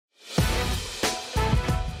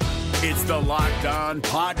It's the Locked On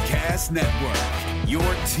Podcast Network, your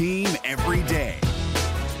team every day.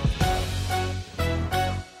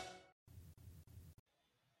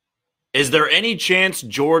 Is there any chance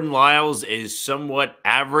Jordan Lyles is somewhat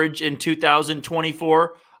average in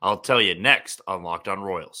 2024? I'll tell you next on Locked On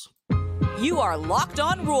Royals. You are Locked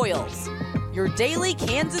On Royals, your daily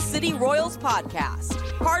Kansas City Royals podcast.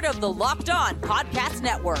 Part of the Locked On Podcast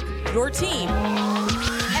Network, your team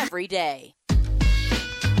every day.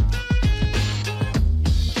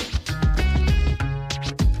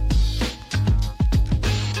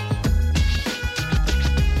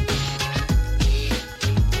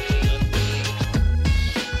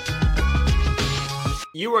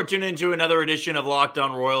 You are tuned into another edition of Locked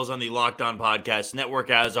On Royals on the Locked On Podcast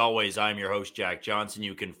Network. As always, I'm your host, Jack Johnson.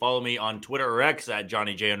 You can follow me on Twitter or X at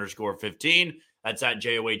JohnnyJ_15. That's at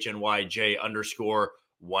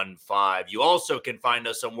JOHNYJ_15. You also can find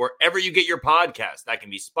us on wherever you get your podcast. That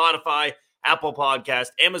can be Spotify, Apple Podcast,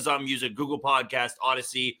 Amazon Music, Google Podcast,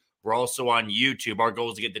 Odyssey. We're also on YouTube. Our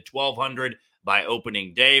goal is to get to 1,200 by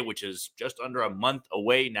opening day, which is just under a month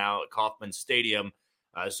away now at Kauffman Stadium.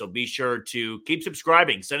 So be sure to keep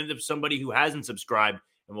subscribing. Send it to somebody who hasn't subscribed,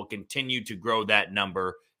 and we'll continue to grow that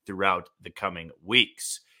number throughout the coming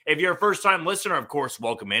weeks. If you're a first-time listener, of course,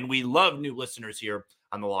 welcome in. We love new listeners here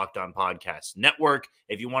on the Locked On Podcast Network.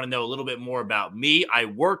 If you want to know a little bit more about me, I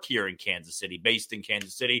work here in Kansas City, based in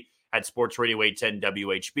Kansas City at Sports Radio 810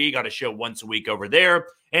 WHB. Got a show once a week over there.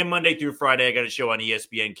 And Monday through Friday, I got a show on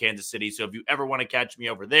ESPN Kansas City. So if you ever want to catch me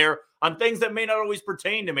over there on things that may not always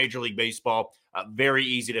pertain to Major League Baseball, very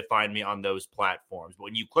easy to find me on those platforms. But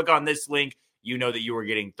when you click on this link, you know that you are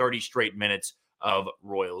getting 30 straight minutes of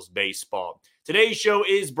Royals baseball. Today's show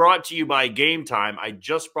is brought to you by Game Time. I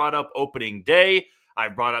just brought up opening day. I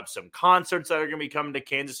brought up some concerts that are going to be coming to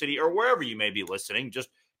Kansas City or wherever you may be listening. Just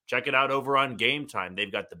check it out over on Game Time.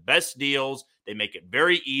 They've got the best deals. They make it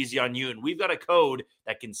very easy on you. And we've got a code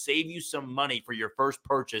that can save you some money for your first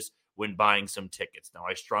purchase when buying some tickets. Now,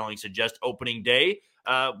 I strongly suggest opening day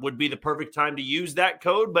would be the perfect time to use that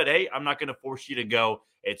code. But, hey, I'm not going to force you to go.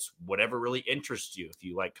 It's whatever really interests you. If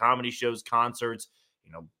you like comedy shows, concerts,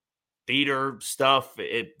 theater stuff,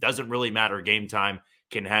 it doesn't really matter. Game Time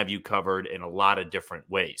can have you covered in a lot of different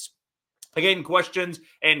ways. Again, questions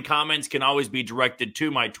and comments can always be directed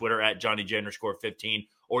to my Twitter at JohnnyJ_15,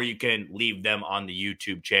 or you can leave them on the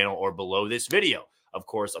YouTube channel or below this video, of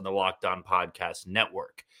course, on the Locked On Podcast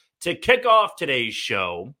Network. To kick off today's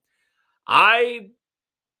show, I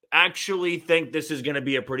actually think this is going to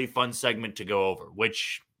be a pretty fun segment to go over,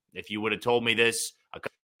 which if you would have told me this a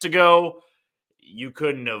couple months ago, you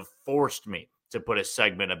couldn't have forced me to put a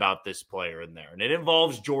segment about this player in there. And it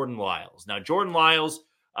involves Jordan Lyles. Now, Jordan Lyles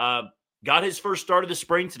got his first start of the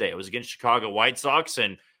spring today. It was against Chicago White Sox,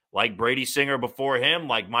 and like Brady Singer before him,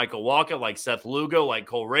 like Michael Walker, like Seth Lugo, like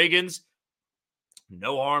Cole Reagans,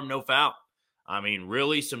 no harm, no foul. I mean,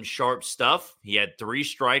 really some sharp stuff. He had 3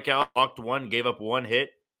 strikeouts, walked 1, gave up 1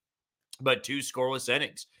 hit, but 2 scoreless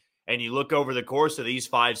innings. And you look over the course of these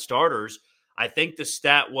 5 starters, I think the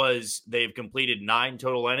stat was they've completed 9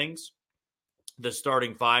 total innings. The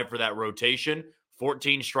starting 5 for that rotation,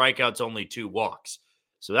 14 strikeouts, only 2 walks.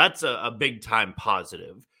 So that's a big-time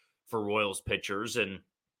positive for Royals pitchers. And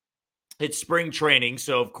it's spring training,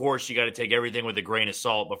 so of course you got to take everything with a grain of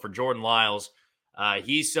salt. But for Jordan Lyles,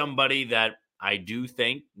 he's somebody that I do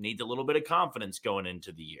think needs a little bit of confidence going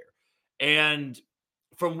into the year. And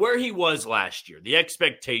from where he was last year, the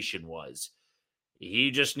expectation was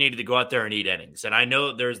he just needed to go out there and eat innings. And I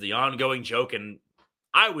know there's the ongoing joke, and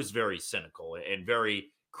I was very cynical and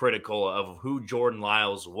very critical of who Jordan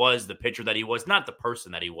Lyles was, the pitcher that he was, not the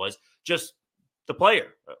person that he was, just the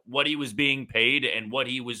player, what he was being paid and what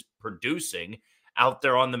he was producing out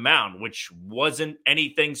there on the mound, which wasn't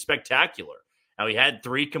anything spectacular. Now, he had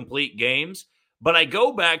 3 complete games, but I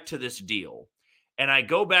go back to this deal, and I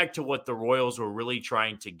go back to what the Royals were really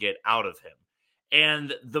trying to get out of him.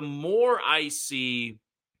 And the more I see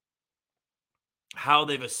how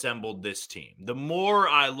they've assembled this team, the more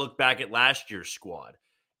I look back at last year's squad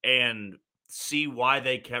and see why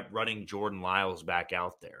they kept running Jordan Lyles back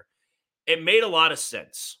out there. It made a lot of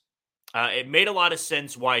sense. It made a lot of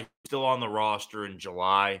sense why he was still on the roster in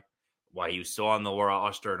July, why he was still on the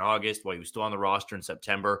roster in August, why he was still on the roster in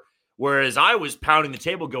September, whereas I was pounding the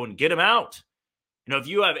table going, get him out. If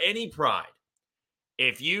you have any pride,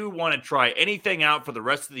 if you want to try anything out for the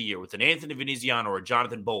rest of the year with an Anthony Veneziano or a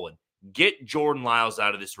Jonathan Bolin, get Jordan Lyles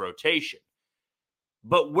out of this rotation.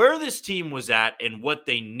 But where this team was at and what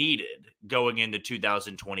they needed going into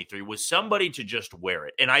 2023 was somebody to just wear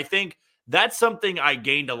it. And I think that's something I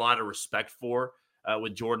gained a lot of respect for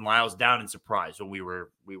with Jordan Lyles down in Surprise when we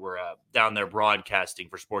were down there broadcasting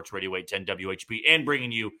for Sports Radio 810 WHP and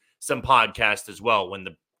bringing you some podcasts as well when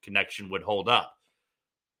the connection would hold up.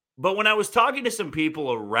 But when I was talking to some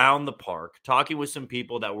people around the park, talking with some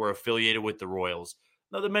people that were affiliated with the Royals,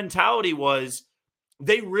 the mentality was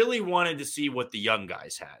they really wanted to see what the young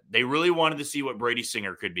guys had. They really wanted to see what Brady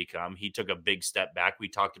Singer could become. He took a big step back. We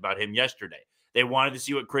talked about him yesterday. They wanted to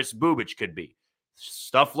see what Chris Bubich could be.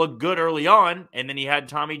 Stuff looked good early on, and then he had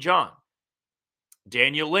Tommy John.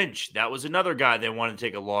 Daniel Lynch, that was another guy they wanted to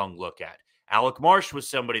take a long look at. Alec Marsh was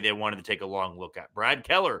somebody they wanted to take a long look at. Brad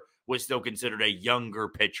Keller was still considered a younger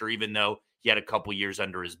pitcher, even though he had a couple years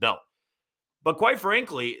under his belt. But quite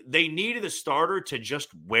frankly, they needed a starter to just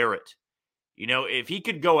wear it. You know, if he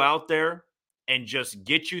could go out there and just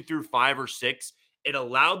get you through 5 or 6, it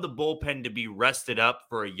allowed the bullpen to be rested up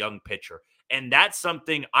for a young pitcher. And that's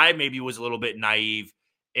something I maybe was a little bit naive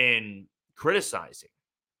in criticizing.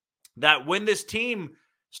 That when this team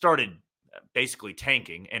started basically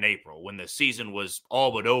tanking in April, when the season was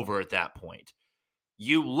all but over at that point,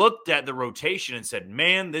 you looked at the rotation and said,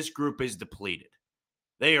 man, this group is depleted.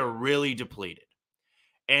 They are really depleted.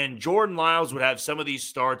 And Jordan Lyles would have some of these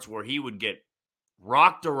starts where he would get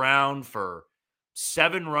rocked around for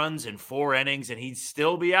 7 runs in 4 innings, and he'd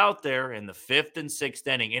still be out there in the 5th and 6th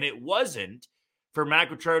inning. And it wasn't for Matt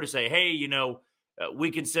Quatraro to say, hey, we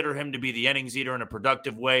consider him to be the innings eater in a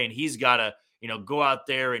productive way, and he's got to, go out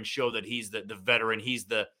there and show that he's the veteran. He's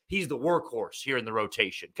the workhorse here in the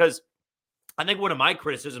rotation. Because I think one of my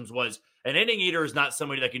criticisms was an inning eater is not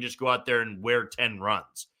somebody that can just go out there and wear 10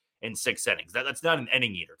 runs in 6 innings. That's not an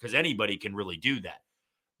inning eater, because anybody can really do that.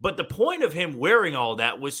 But the point of him wearing all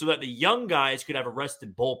that was so that the young guys could have a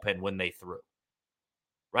rested bullpen when they threw.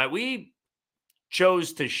 Right? We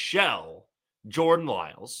chose to shell Jordan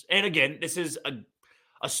Lyles. And again, this is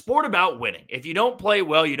a sport about winning. If you don't play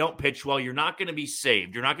well, you don't pitch well, you're not going to be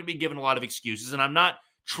saved. You're not going to be given a lot of excuses. And I'm not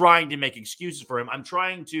trying to make excuses for him. I'm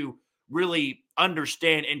trying to really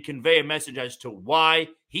understand and convey a message as to why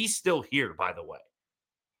he's still here, by the way.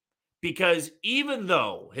 Because even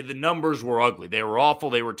though the numbers were ugly, they were awful,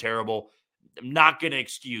 they were terrible, I'm not going to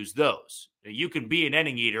excuse those. You can be an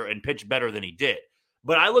inning eater and pitch better than he did.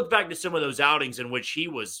 But I look back to some of those outings in which he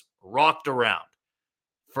was rocked around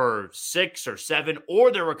for 6 or 7,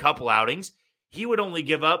 or there were a couple outings, he would only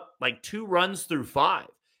give up like 2 runs through 5,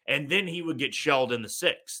 and then he would get shelled in the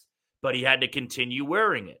 6th. But he had to continue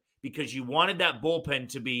wearing it because you wanted that bullpen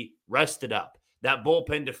to be rested up, that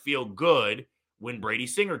bullpen to feel good when Brady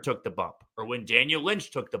Singer took the bump, or when Daniel Lynch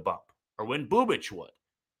took the bump, or when Bubich would.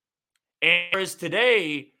 And whereas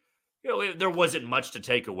today, there wasn't much to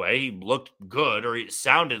take away. He looked good, or it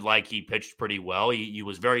sounded like he pitched pretty well. He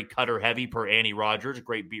was very cutter heavy per Annie Rogers, a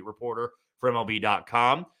great beat reporter for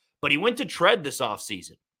MLB.com. But he went to Tread this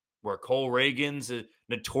offseason, where Cole Reagan's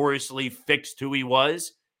notoriously fixed who he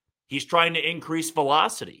was. He's trying to increase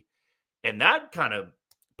velocity. And that kind of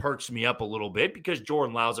perks me up a little bit because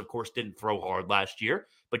Jordan Lyles, of course, didn't throw hard last year.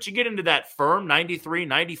 But you get into that firm 93,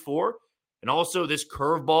 94, and also this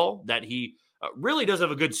curveball that he really does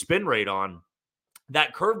have a good spin rate on.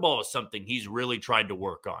 That curveball is something he's really tried to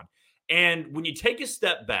work on. And when you take a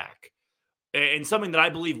step back, and something that I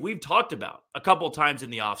believe we've talked about a couple times in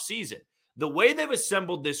the offseason, the way they've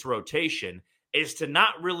assembled this rotation is to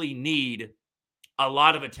not really need a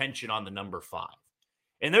lot of attention on the number 5.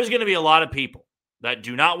 And there's going to be a lot of people that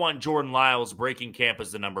do not want Jordan Lyles breaking camp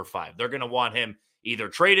as the number 5. They're going to want him either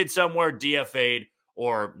traded somewhere, DFA'd,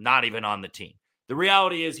 or not even on the team. The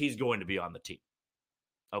reality is he's going to be on the team.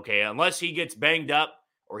 Okay, unless he gets banged up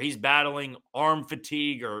or he's battling arm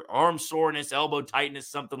fatigue or arm soreness, elbow tightness,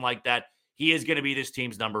 something like that, he is going to be this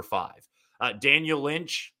team's number 5. Daniel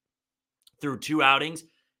Lynch, through 2 outings,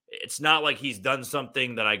 it's not like he's done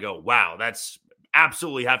something that I go, wow, that's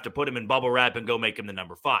absolutely have to put him in bubble wrap and go make him the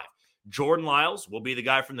number 5. Jordan Lyles will be the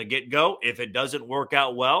guy from the get-go. If it doesn't work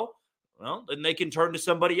out well, then they can turn to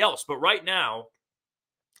somebody else. But right now,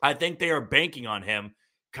 I think they are banking on him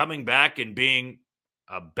coming back and being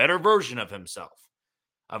a better version of himself,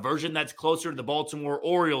 a version that's closer to the Baltimore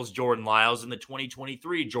Orioles Jordan Lyles and the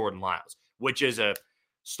 2023 Jordan Lyles, which is a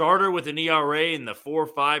starter with an ERA in the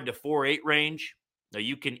 4.5 to 4.8 range. Now,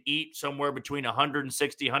 you can eat somewhere between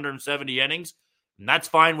 160, 170 innings, and that's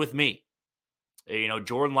fine with me.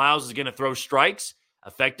 Jordan Lyles is going to throw strikes,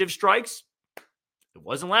 effective strikes. It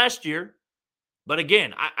wasn't last year. But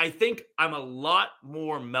again, I think I'm a lot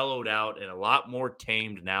more mellowed out and a lot more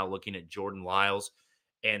tamed now looking at Jordan Lyles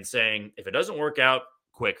and saying, if it doesn't work out,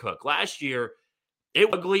 quick hook. Last year, it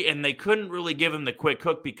was ugly, and they couldn't really give him the quick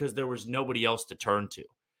hook because there was nobody else to turn to.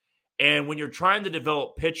 And when you're trying to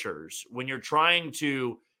develop pitchers, when you're trying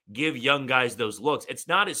to give young guys those looks, it's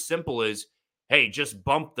not as simple as, hey, just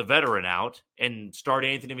bump the veteran out and start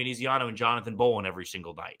Anthony Veneziano and Jonathan Bolin every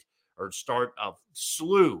single night, or start a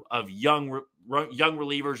slew of young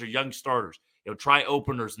relievers or young starters. Try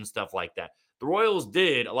openers and stuff like that. The Royals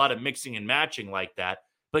did a lot of mixing and matching like that,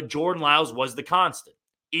 but Jordan Lyles was the constant.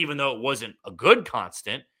 Even though it wasn't a good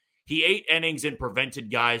constant, he ate innings and prevented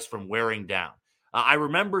guys from wearing down. I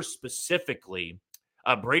remember specifically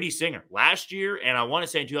Brady Singer last year, and I want to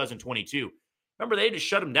say in 2022. Remember, they had to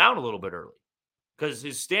shut him down a little bit early because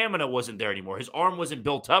his stamina wasn't there anymore. His arm wasn't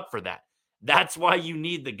built up for that. That's why you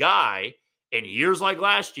need the guy in years like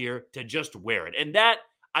last year to just wear it. And that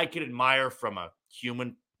I can admire from a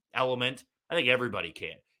human element. I think everybody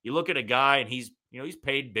can. You look at a guy and he's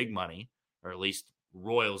paid big money, or at least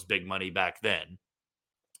Royals big money back then.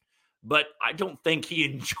 But I don't think he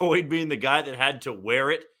enjoyed being the guy that had to wear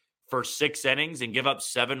it for 6 innings and give up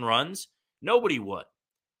 7 runs. Nobody would.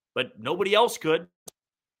 But nobody else could.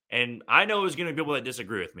 And I know there's going to be people that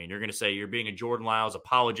disagree with me. And you're going to say you're being a Jordan Lyles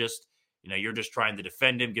apologist. You're just trying to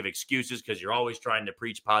defend him, give excuses because you're always trying to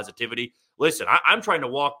preach positivity. Listen, I'm trying to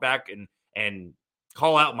walk back and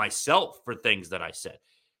call out myself for things that I said.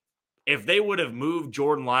 If they would have moved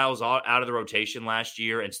Jordan Lyles out of the rotation last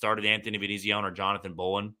year and started Anthony Veneziano or Jonathan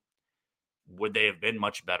Bolin, would they have been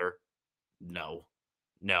much better? No.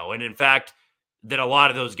 And in fact, that a lot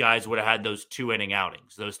of those guys would have had those 2-inning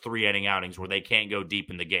outings, those 3-inning outings where they can't go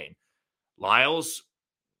deep in the game. Lyles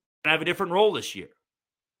going to have a different role this year,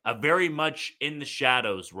 a very much in the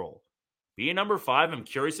shadows role. Being number 5, I'm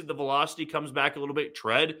curious if the velocity comes back a little bit.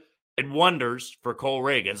 Tread and wonders for Cole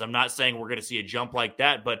Reagans. I'm not saying we're going to see a jump like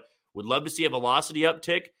that, but would love to see a velocity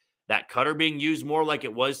uptick, that cutter being used more like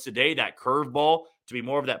it was today, that curveball to be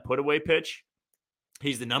more of that put-away pitch.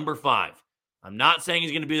 He's the number 5. I'm not saying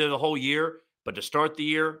he's going to be there the whole year, but to start the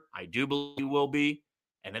year, I do believe he will be.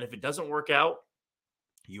 And then if it doesn't work out,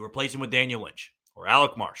 you replace him with Daniel Lynch or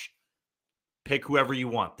Alec Marsh. Pick whoever you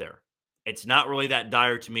want there. It's not really that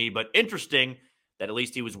dire to me, but interesting that at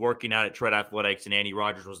least he was working out at Tread Athletics, and Andy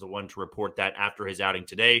Rogers was the one to report that after his outing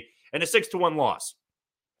today. And a 6-1 loss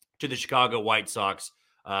to the Chicago White Sox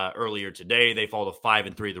earlier today. They fall to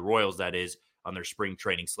 5-3, the Royals, that is, on their spring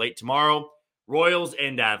training slate. Tomorrow, Royals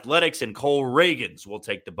and Athletics, and Cole Reagans will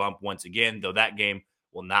take the bump once again, though that game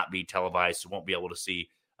will not be televised, so won't be able to see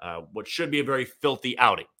what should be a very filthy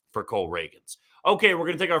outing for Cole Reagans. Okay, we're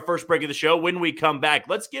going to take our first break of the show. When we come back,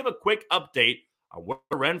 let's give a quick update on where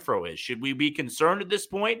Renfroe is. Should we be concerned at this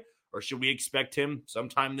point, or should we expect him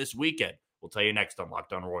sometime this weekend? We'll tell you next on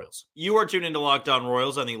Locked On Royals. You are tuned into Locked On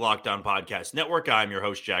Royals on the Locked On Podcast Network. I'm your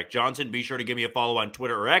host, Jack Johnson. Be sure to give me a follow on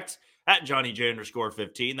Twitter or X at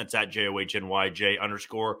JohnnyJ_15. That's at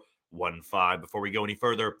JOHNYJ_15. Before we go any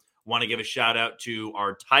further, want to give a shout out to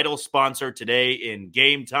our title sponsor today in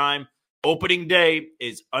Game Time. Opening day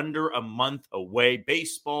is under a month away.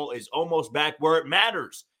 Baseball is almost back where it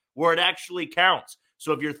matters, where it actually counts.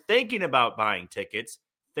 So if you're thinking about buying tickets,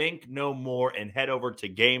 think no more and head over to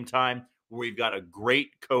Game Time, where we've got a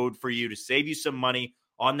great code for you to save you some money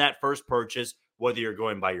on that first purchase, whether you're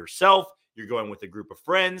going by yourself, you're going with a group of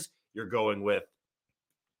friends, you're going with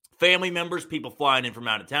family members, people flying in from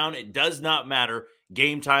out of town. It does not matter.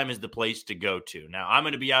 Game Time is the place to go to. Now, I'm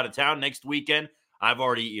going to be out of town next weekend. I've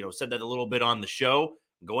already, said that a little bit on the show.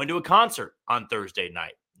 I'm going to a concert on Thursday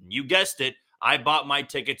night. You guessed it. I bought my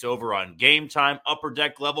tickets over on Game Time, upper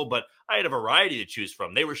deck level, but I had a variety to choose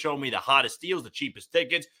from. They were showing me the hottest deals, the cheapest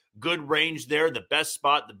tickets, good range there, the best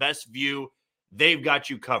spot, the best view. They've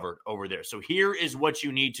got you covered over there. So here is what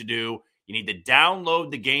you need to do. You need to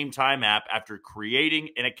download the Game Time app after creating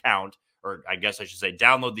an account, or I guess I should say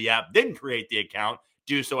download the app, then create the account.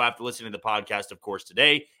 Do so after listening to the podcast, of course,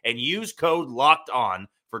 today, and use code LOCKEDON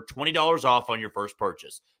for $20 off on your first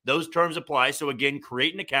purchase. Those terms apply. So again,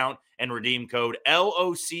 create an account and redeem code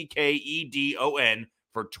LOCKEDON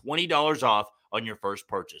for $20 off on your first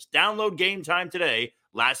purchase. Download Game Time today.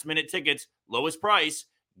 Last minute tickets, lowest price,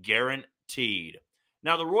 guaranteed.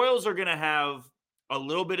 Now, the Royals are going to have a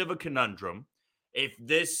little bit of a conundrum if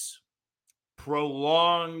this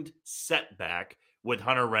prolonged setback with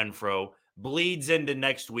Hunter Renfroe bleeds into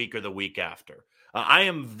next week or the week after. I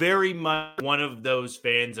am very much one of those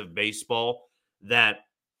fans of baseball that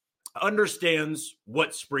understands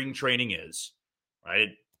what spring training is, right?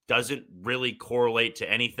 It doesn't really correlate to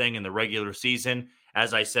anything in the regular season.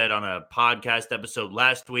 As I said on a podcast episode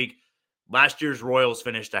last week, last year's Royals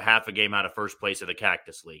finished a half a game out of first place of the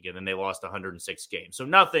Cactus League, and then they lost 106 games. So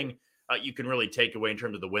nothing you can really take away in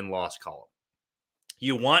terms of the win-loss column.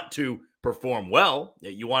 You want to perform well.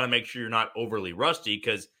 You want to make sure you're not overly rusty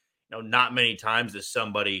because, not many times does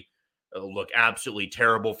somebody look absolutely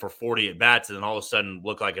terrible for 40 at-bats and then all of a sudden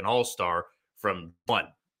look like an all-star from one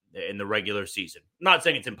in the regular season. I'm not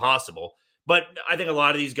saying it's impossible, but I think a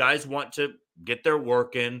lot of these guys want to get their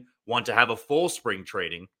work in, want to have a full spring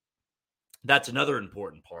training. That's another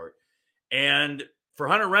important part. And for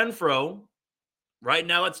Hunter Renfroe, right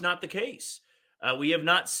now it's not the case. We have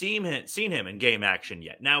not seen him in game action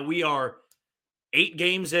yet. Now we are 8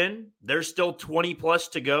 games in. There's still 20 plus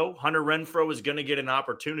to go. Hunter Renfroe is going to get an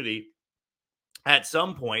opportunity at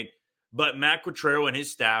some point, but Matt Quatraro and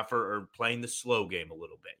his staff are playing the slow game a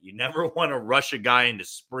little bit. You never want to rush a guy into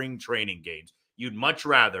spring training games. You'd much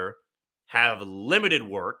rather have limited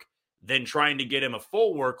work than trying to get him a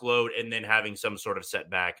full workload and then having some sort of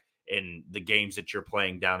setback in the games that you're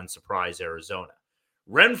playing down in Surprise, Arizona.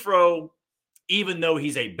 Renfroe, even though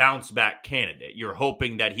he's a bounce back candidate, you're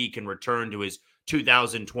hoping that he can return to his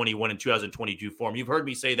 2021 and 2022 form. You've heard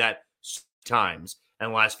me say that times in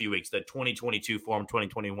the last few weeks, the 2022 form,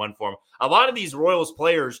 2021 form. A lot of these Royals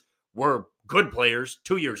players were good players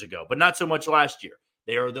 2 years ago, but not so much last year.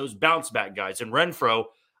 They are those bounce back guys. And Renfroe,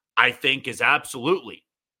 I think, is absolutely,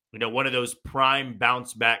 one of those prime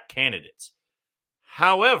bounce back candidates.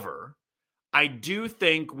 However, I do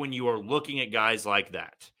think when you are looking at guys like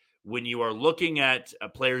that, when you are looking at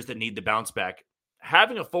players that need the bounce back,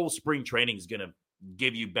 having a full spring training is going to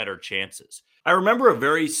give you better chances. I remember a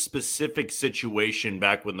very specific situation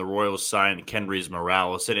back when the Royals signed Kendrys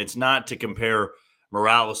Morales, and it's not to compare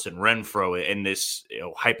Morales and Renfroe in this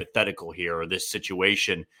hypothetical here or this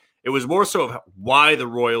situation. It was more so of why the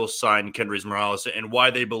Royals signed Kendrys Morales and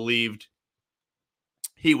why they believed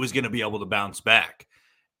he was going to be able to bounce back.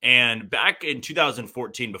 And back in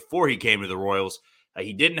 2014, before he came to the Royals,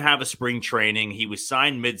 he didn't have a spring training. He was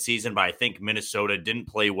signed midseason by, I think, Minnesota, didn't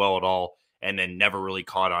play well at all, and then never really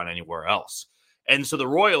caught on anywhere else. And so the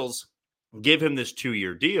Royals give him this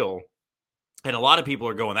 2-year deal, and a lot of people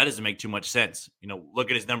are going, that doesn't make too much sense. Look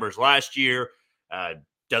at his numbers last year.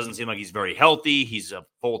 Doesn't seem like he's very healthy. He's a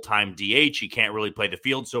full-time DH. He can't really play the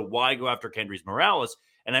field, so why go after Kendrys Morales?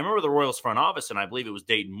 And I remember the Royals front office, and I believe it was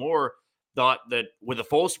Dayton Moore, thought that with a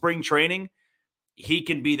full spring training, he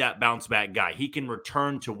can be that bounce-back guy. He can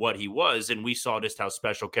return to what he was, and we saw just how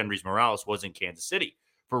special Kendrys Morales was in Kansas City.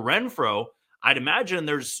 For Renfroe, I'd imagine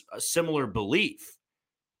there's a similar belief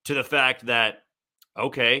to the fact that,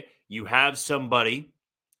 okay, you have somebody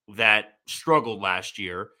that struggled last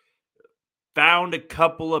year, found a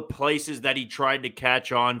couple of places that he tried to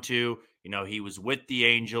catch on to. He was with the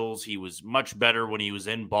Angels. He was much better when he was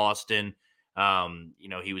in Boston.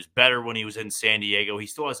 He was better when he was in San Diego. He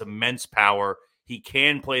still has immense power. He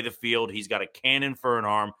can play the field. He's got a cannon for an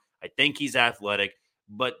arm. I think he's athletic.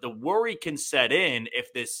 But the worry can set in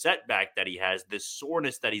if this setback that he has, this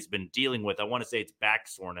soreness that he's been dealing with, I want to say it's back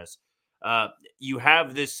soreness, you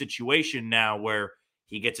have this situation now where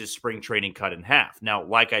he gets his spring training cut in half. Now,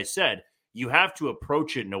 like I said, you have to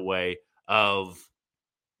approach it in a way of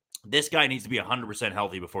this guy needs to be 100%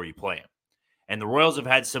 healthy before you play him. And the Royals have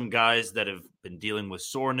had some guys that have been dealing with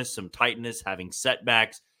soreness, some tightness, having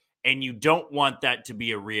setbacks, and you don't want that to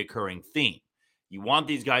be a reoccurring theme. You want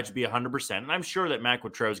these guys to be 100%, and I'm sure that Matt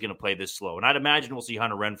Quatraro is going to play this slow. And I'd imagine we'll see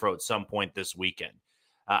Hunter Renfroe at some point this weekend.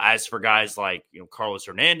 As for guys like Carlos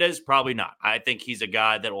Hernandez, probably not. I think he's a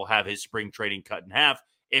guy that will have his spring training cut in half,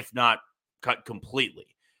 if not cut completely,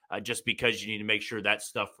 just because you need to make sure that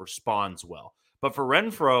stuff responds well. But for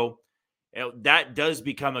Renfroe, that does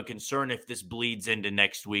become a concern if this bleeds into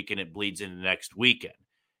next week and it bleeds into next weekend.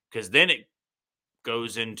 Because then it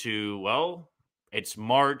goes into, it's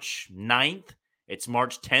March 9th. It's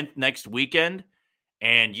March 10th next weekend.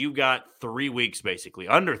 And you got 3 weeks, basically,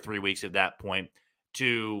 under 3 weeks at that point,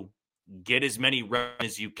 to get as many runs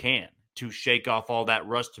as you can, to shake off all that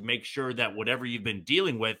rust, to make sure that whatever you've been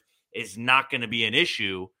dealing with is not going to be an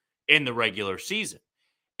issue in the regular season.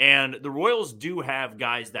 And the Royals do have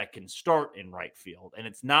guys that can start in right field. And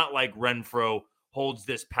it's not like Renfroe holds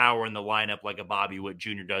this power in the lineup like a Bobby Witt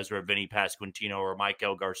Jr. does, or a Vinny Pasquantino, or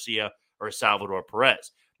Michael Garcia, or Salvador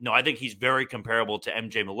Perez. No, I think he's very comparable to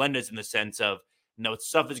MJ Melendez in the sense of,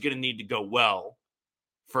 stuff is going to need to go well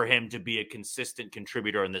for him to be a consistent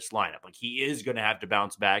contributor in this lineup. Like, he is going to have to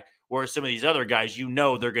bounce back, whereas some of these other guys,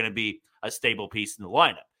 they're going to be a stable piece in the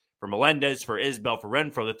lineup. For Melendez, for Isbel, for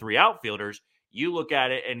Renfroe, the 3 outfielders, you look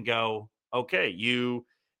at it and go, okay, you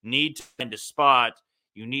need to find a spot.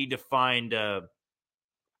 You need to find a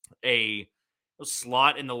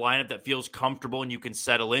slot in the lineup that feels comfortable and you can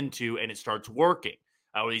settle into, and it starts working.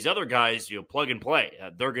 With these other guys, plug and play.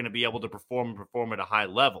 They're going to be able to perform at a high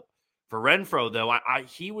level. For Renfroe, though,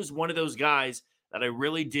 he was one of those guys that I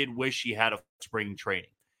really did wish he had a spring training.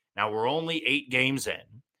 Now, we're only 8 games in.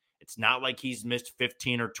 It's not like he's missed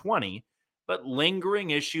 15 or 20, but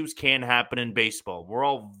lingering issues can happen in baseball. We're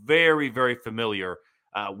all very, very familiar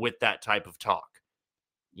with that type of talk.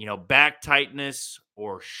 Back tightness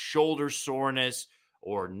or shoulder soreness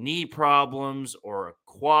or knee problems or a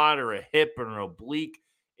quad or a hip or an oblique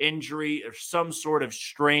injury or some sort of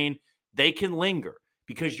strain, they can linger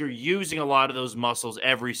because you're using a lot of those muscles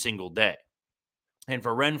every single day. And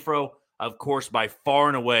for Renfroe, of course, by far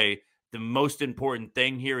and away, the most important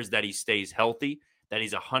thing here is that he stays healthy, that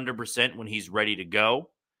he's 100% when he's ready to go.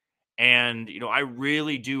 And, I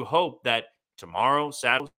really do hope that tomorrow,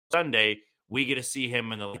 Saturday, Sunday, we get to see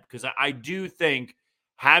him in the lineup, because I do think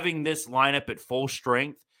having this lineup at full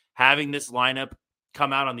strength, having this lineup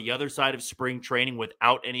come out on the other side of spring training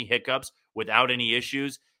without any hiccups, without any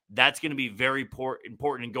issues, that's going to be very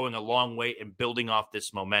important and going a long way in building off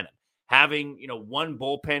this momentum. Having, one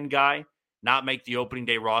bullpen guy not make the opening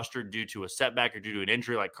day roster due to a setback or due to an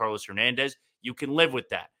injury like Carlos Hernandez, you can live with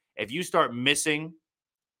that. If you start missing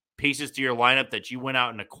pieces to your lineup that you went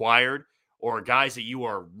out and acquired, or guys that you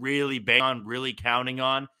are really bang on, really counting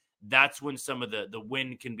on, that's when some of the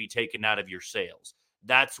wind can be taken out of your sails.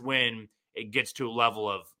 That's when it gets to a level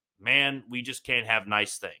of, man, we just can't have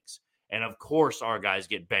nice things. And of course, our guys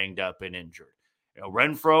get banged up and injured.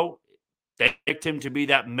 Renfroe, they picked him to be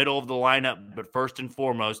that middle of the lineup, but first and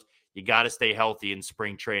foremost, you got to stay healthy in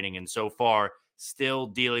spring training. And so far, still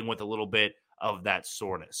dealing with a little bit of that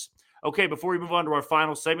soreness. Okay, before we move on to our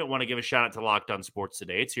final segment, I want to give a shout out to Locked On Sports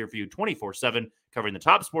Today. It's here for you 24/7, covering the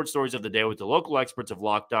top sports stories of the day with the local experts of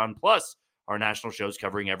Locked On, plus our national shows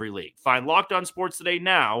covering every league. Find Locked On Sports Today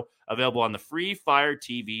now, available on the free Fire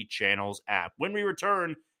TV Channels app. When we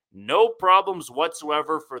return, no problems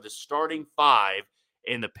whatsoever for the starting 5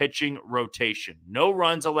 in the pitching rotation. No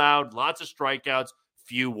runs allowed, lots of strikeouts,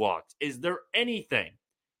 few walks. Is there anything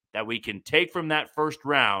that we can take from that first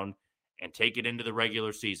round and take it into the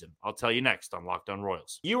regular season? I'll tell you next on Locked On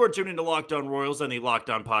Royals. You are tuned into Locked On Royals on the Locked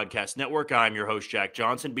On Podcast Network. I'm your host, Jack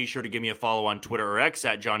Johnson. Be sure to give me a follow on Twitter or X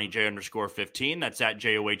at JohnnyJ_15. That's at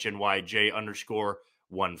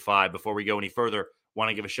JOHNYJ_15. Before we go any further, want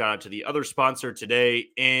to give a shout out to the other sponsor today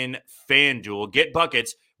in FanDuel. Get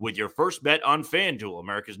buckets with your first bet on FanDuel,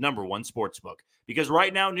 America's #1 sportsbook. Because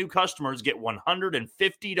right now, new customers get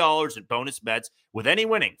 $150 in bonus bets with any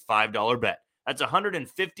winning $5 bet. That's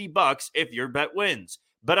 $150 if your bet wins.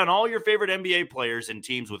 Bet on all your favorite NBA players and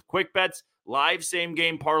teams with quick bets, live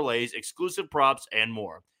same-game parlays, exclusive props, and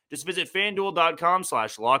more. Just visit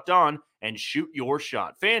FanDuel.com/lockedon and shoot your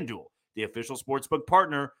shot. FanDuel, the official sportsbook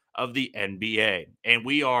partner of the NBA. And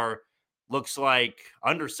we are, looks like,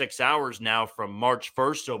 under 6 hours now from March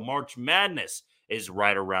 1st, so March Madness is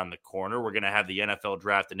right around the corner. We're going to have the NFL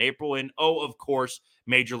draft in April, and of course,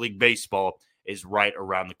 Major League Baseball is right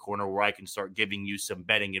around the corner, where I can start giving you some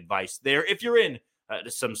betting advice there. If you're in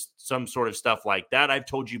some sort of stuff like that, I've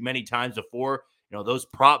told you many times before, those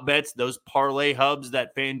prop bets, those parlay hubs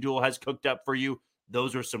that FanDuel has cooked up for you,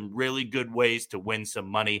 those are some really good ways to win some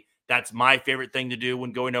money. That's my favorite thing to do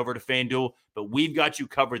when going over to FanDuel, but we've got you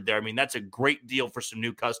covered there. I mean, that's a great deal for some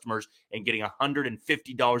new customers and getting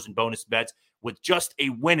 $150 in bonus bets with just a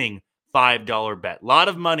winning $5 bet. A lot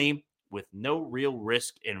of money with no real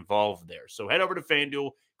risk involved there. So head over to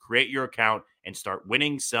FanDuel, create your account, and start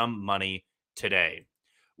winning some money today.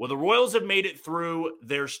 Well, the Royals have made it through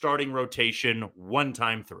their starting rotation one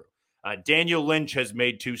time through. Daniel Lynch has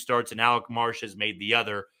made 2 starts, and Alec Marsh has made the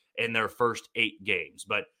other in their first 8 games.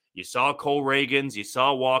 But you saw Cole Reagans, you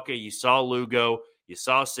saw Walker, you saw Lugo, you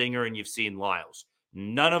saw Singer, and you've seen Lyles.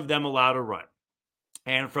 None of them allowed a run.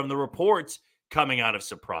 And from the reports coming out of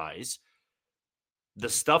Surprise, the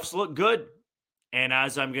stuffs look good. And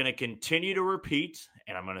as I'm going to continue to repeat,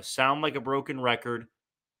 and I'm going to sound like a broken record,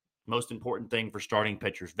 most important thing for starting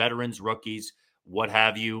pitchers, veterans, rookies, what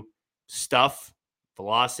have you, stuff,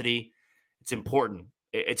 velocity, it's important.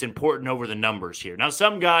 It's important over the numbers here. Now,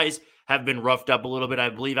 some guys have been roughed up a little bit. I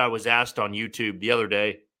believe I was asked on YouTube the other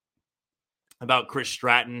day about Chris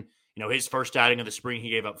Stratton. His first outing of the spring, he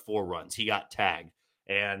gave up 4 runs. He got tagged.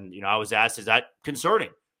 And, I was asked, is that concerning?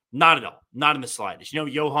 Not at all. Not in the slightest.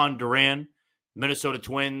 Johan Duran, Minnesota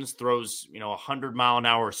Twins, throws,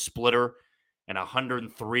 100-mile-an-hour splitter and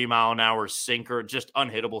 103-mile-an-hour sinker, just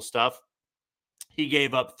unhittable stuff. He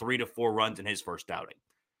gave up 3 to 4 runs in his first outing.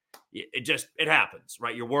 It happens,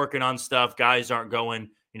 right? You're working on stuff. Guys aren't going,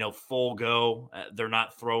 full go. They're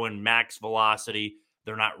not throwing max velocity.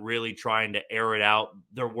 They're not really trying to air it out.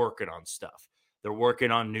 They're working on stuff. They're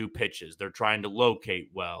working on new pitches. They're trying to locate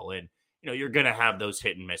well. And, you're going to have those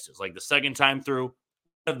hit and misses. Like the second time through,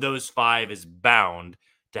 one of those 5 is bound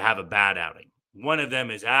to have a bad outing. one of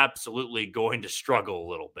them is absolutely going to struggle a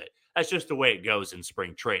little bit. That's just the way it goes in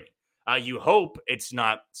spring training. You hope it's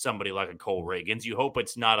not somebody like a Cole Reagans. You hope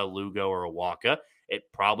it's not a Lugo or a Waka. It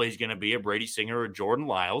probably is going to be a Brady Singer or Jordan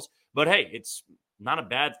Lyles. But hey, it's not a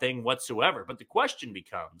bad thing whatsoever. But the question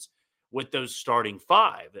becomes, with those starting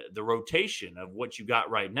five, the rotation of what you got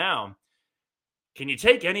right now, can you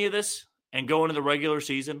take any of this and go into the regular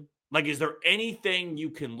season? Like, is there anything you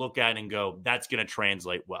can look at and go, that's going to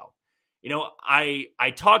translate well? You know, I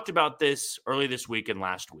talked about this early this week and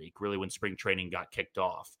last week, really when spring training got kicked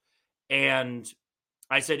off. And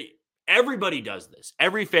I said, everybody does this.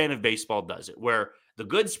 Every fan of baseball does it, where the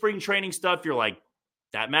good spring training stuff, you're like,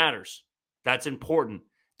 that matters. That's important.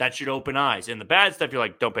 That should open eyes. And the bad stuff, you're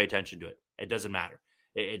like, don't pay attention to it. It doesn't matter.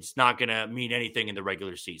 It's not going to mean anything in the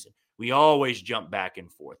regular season. We always jump back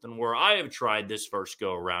and forth. And where I have tried this first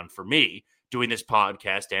go around for me, doing this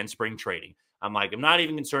podcast and spring training, I'm like, I'm not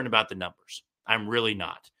even concerned about the numbers. I'm really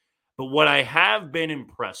not. But what I have been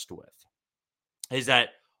impressed with is that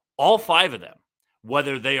all five of them,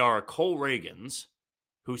 whether they are Cole Reagans,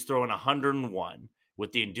 who's throwing 101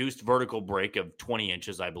 with the induced vertical break of 20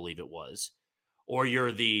 inches, I believe it was, or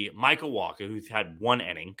you're the Michael Walker, who's had one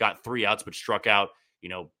inning, got 3 outs, but struck out,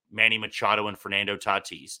 Manny Machado and Fernando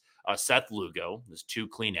Tatis. Seth Lugo, there's 2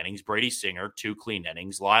 clean innings. Brady Singer, 2 clean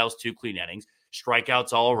innings. Lyles, 2 clean innings.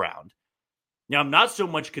 Strikeouts all around. Now, I'm not so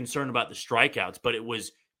much concerned about the strikeouts, but it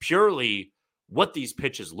was purely what these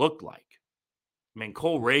pitches looked like. I mean,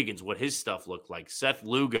 Cole Reagans, what his stuff looked like. Seth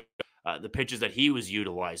Lugo, the pitches that he was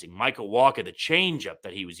utilizing. Michael Walker, the changeup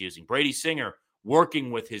that he was using. Brady Singer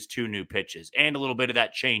working with his 2 new pitches and a little bit of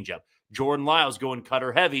that changeup. Jordan Lyles going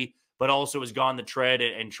cutter heavy, but also has gone the tread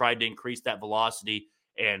and tried to increase that velocity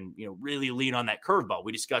and really lean on that curveball.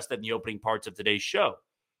 We discussed that in the opening parts of today's show.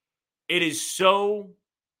 It is so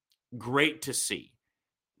great to see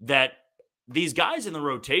that these guys in the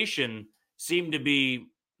rotation seem to be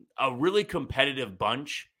a really competitive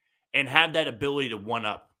bunch and have that ability to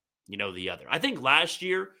one-up, the other. I think last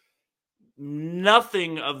year,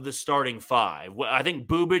 nothing of the starting five. I think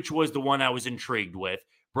Bubic was the one I was intrigued with.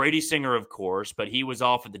 Brady Singer, of course, but he was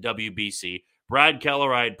off at the WBC. Brad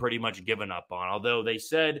Keller I had pretty much given up on, although they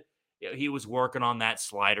said he was working on that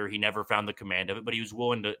slider. He never found the command of it, but he was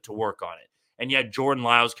willing to work on it. And yet Jordan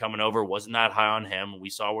Lyles coming over, wasn't that high on him. We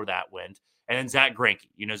saw where that went. And then Zach Greinke.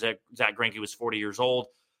 Zach Greinke was 40 years old.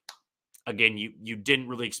 Again, you didn't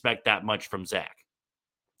really expect that much from Zach.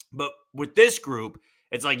 But with this group,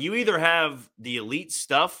 it's like you either have the elite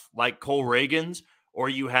stuff like Cole Reagans, or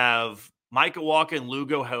you have Michael Walker and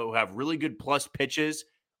Lugo who have really good plus pitches.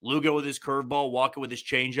 Lugo with his curveball, Walker with his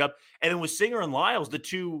changeup. And then with Singer and Lyles, the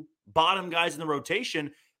 2 bottom guys in the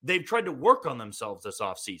rotation, they've tried to work on themselves this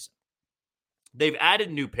offseason. They've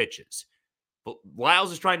added new pitches.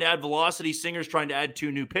 Lyles is trying to add velocity. Singer's trying to add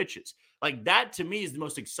 2 new pitches. Like, that to me is the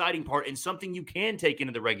most exciting part and something you can take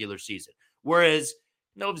into the regular season. Whereas,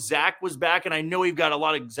 if Zach was back, and I know we've got a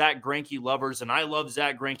lot of Zach Greinke lovers, and I love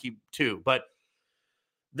Zach Greinke too, but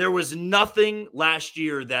there was nothing last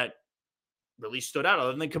year that really stood out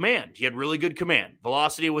other than command. He had really good command.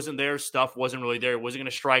 Velocity wasn't there. Stuff wasn't really there. He wasn't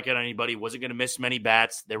going to strike at anybody. He wasn't going to miss many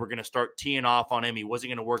bats. They were going to start teeing off on him. He wasn't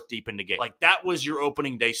going to work deep into game. Like, that was your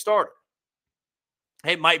opening day starter.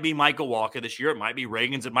 It might be Michael Walker this year. It might be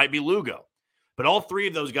Reagans. It might be Lugo. But all 3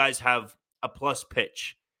 of those guys have a plus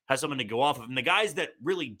pitch, has something to go off of. And the guys that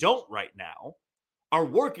really don't right now are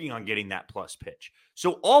working on getting that plus pitch.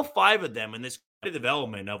 So all 5 of them in this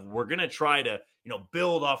development of we're going to try to,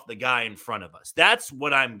 build off the guy in front of us. That's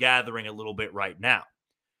what I'm gathering a little bit right now.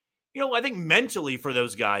 I think mentally for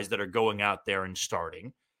those guys that are going out there and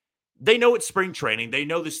starting, they know it's spring training. They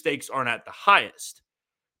know the stakes aren't at the highest.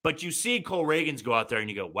 But you see Cole Reagans go out there and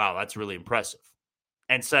you go, wow, that's really impressive.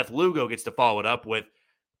 And Seth Lugo gets to follow it up with,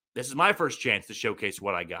 this is my first chance to showcase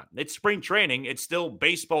what I got. It's spring training. It's still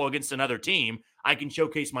baseball against another team. I can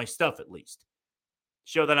showcase my stuff at least.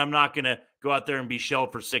 Show that I'm not going to go out there and be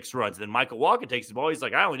shelled for 6 runs. Then Michael Walker takes the ball. He's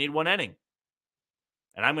like, I only need 1 inning.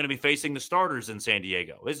 And I'm going to be facing the starters in San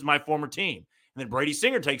Diego. This is my former team. And then Brady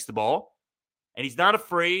Singer takes the ball, and he's not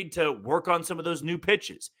afraid to work on some of those new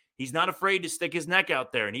pitches. He's not afraid to stick his neck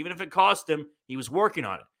out there. And even if it cost him, he was working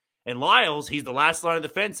on it. And Lyles, he's the last line of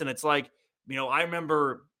defense. And it's like, I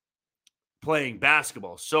remember playing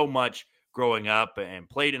basketball so much growing up and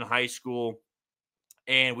played in high school.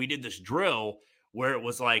 And we did this drill where it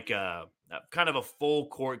was like kind of a full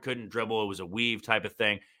court, couldn't dribble. It was a weave type of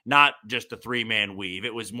thing, not just a 3-man weave.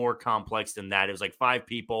 It was more complex than that. It was like 5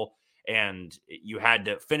 people, and you had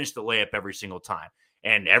to finish the layup every single time.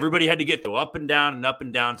 And everybody had to get up and down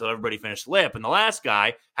until everybody finished the layup. And the last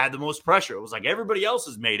guy had the most pressure. It was like everybody else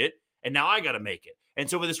has made it, and now I got to make it. And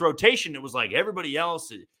so with this rotation, it was like everybody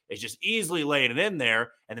else is just easily laying it in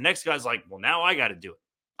there, and the next guy's like, well, now I got to do it.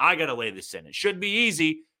 I got to lay this in. It should be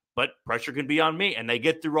easy, but pressure can be on me. And they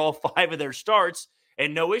get through all 5 of their starts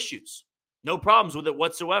and no issues, no problems with it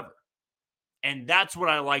whatsoever. And that's what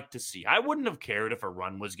I like to see. I wouldn't have cared if a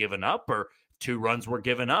run was given up or 2 runs were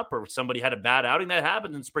given up or somebody had a bad outing. That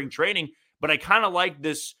happens in spring training. But I kind of like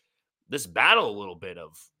this battle a little bit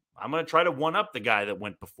of, I'm going to try to one-up the guy that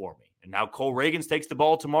went before me. And now Cole Reagans takes the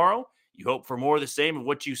ball tomorrow. You hope for more of the same of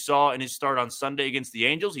what you saw in his start on Sunday against the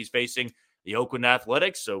Angels. He's facing the Oakland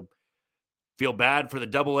Athletics, so feel bad for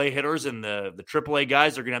the AA hitters, and the AAA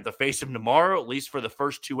guys are going to have to face him tomorrow, at least for the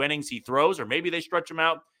first 2 innings he throws, or maybe they stretch him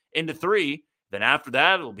out into 3. Then after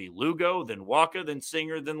that, it'll be Lugo, then Waka, then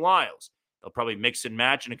Singer, then Lyles. They'll probably mix and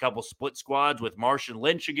match in a couple split squads with Marsh and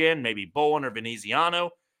Lynch again, maybe Bowen or Veneziano,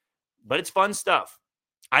 but it's fun stuff.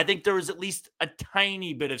 I think there is at least a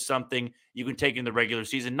tiny bit of something you can take in the regular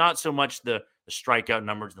season, not so much the strikeout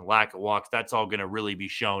numbers and the lack of walks. That's all going to really be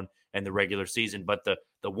shown in the regular season. But the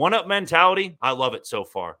one-up mentality, I love it so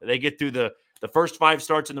far. They get through the first 5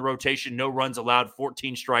 starts in the rotation, no runs allowed,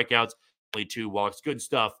 14 strikeouts, only 2 walks. Good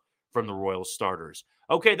stuff from the Royals starters.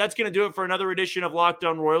 Okay, that's going to do it for another edition of Locked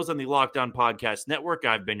On Royals on the Locked On Podcast Network.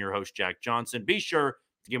 I've been your host, Jack Johnson. Be sure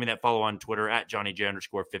to give me that follow on Twitter at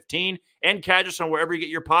JohnnyJ_15 and catch us on wherever you get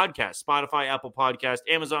your podcasts, Spotify, Apple Podcasts,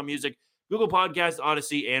 Amazon Music, Google Podcasts,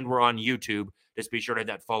 Odyssey, and we're on YouTube. Just be sure to hit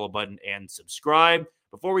that follow button and subscribe.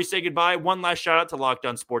 Before we say goodbye, one last shout out to Locked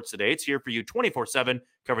On Sports Today. It's here for you 24/7,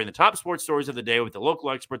 covering the top sports stories of the day with the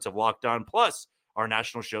local experts of Locked On, plus our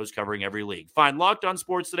national shows covering every league. Find Locked On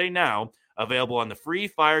Sports Today now, available on the free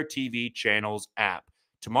Fire TV channels app.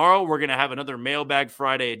 Tomorrow, we're going to have another Mailbag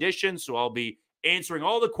Friday edition, so I'll be answering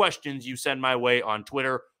all the questions you send my way on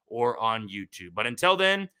Twitter or on YouTube. But until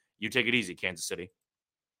then, you take it easy, Kansas City.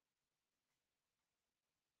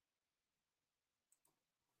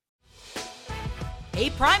 Hey,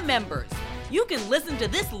 Prime members, you can listen to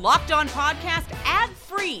this Locked On podcast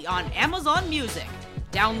ad-free on Amazon Music.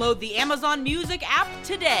 Download the Amazon Music app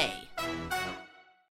today.